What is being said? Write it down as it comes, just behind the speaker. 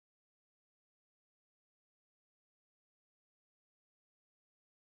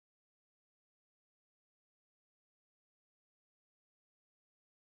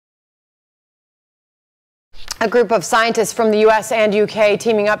A group of scientists from the U.S. and U.K.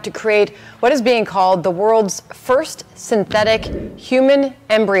 teaming up to create what is being called the world's first synthetic human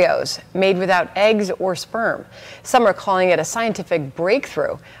embryos made without eggs or sperm. Some are calling it a scientific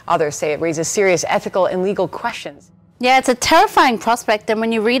breakthrough. Others say it raises serious ethical and legal questions. Yeah, it's a terrifying prospect, and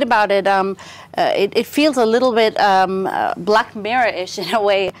when you read about it, it feels a little bit Black Mirror-ish in a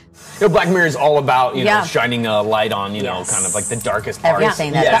way. You know, Black Mirror is all about, you know, shining a light on, you know, kind of like the darkest parts.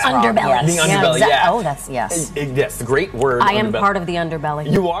 Everything that's the underbelly. The underbelly, Oh, that's, yes, the great word. I am part of the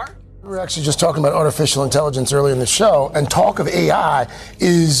underbelly. You are? We were actually just talking about artificial intelligence earlier in the show, and talk of AI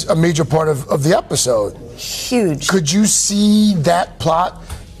is a major part of the episode. Huge. Could you see that plot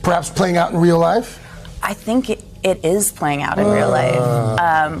perhaps playing out in real life? I think it is playing out in real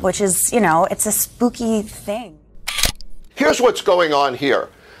life, which is, you know, it's a spooky thing. Here's what's going on here.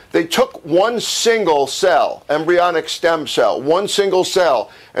 They took one single cell, embryonic stem cell, one single cell,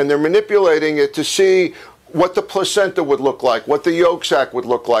 and they're manipulating it to see what the placenta would look like, what the yolk sac would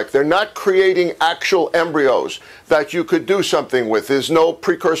look like. They're not creating actual embryos that you could do something with. There's no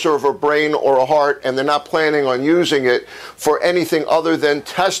precursor of a brain or a heart, and they're not planning on using it for anything other than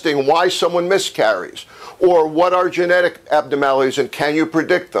testing why someone miscarries or what are genetic abnormalities and can you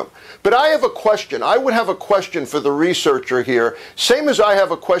predict them. But I have a question. I would have a question for the researcher here, same as I have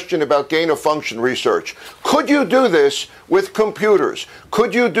a question about gain-of-function research. Could you do this with computers?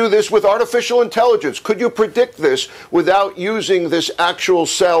 Could you do this with artificial intelligence? Could you predict this without using this actual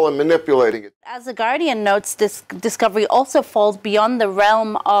cell and manipulating it? As The Guardian notes, this discovery also falls beyond the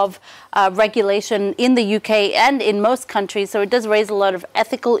realm of regulation in the UK and in most countries, so it does raise a lot of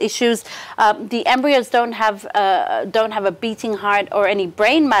ethical issues. The embryos don't have a beating heart or any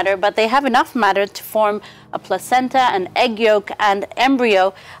brain matter, but they have enough matter to form a placenta, an egg yolk, and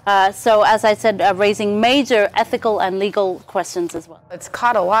embryo. So, as I said, raising major ethical and legal questions as well. It's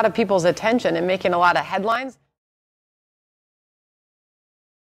caught a lot of people's attention and making a lot of headlines.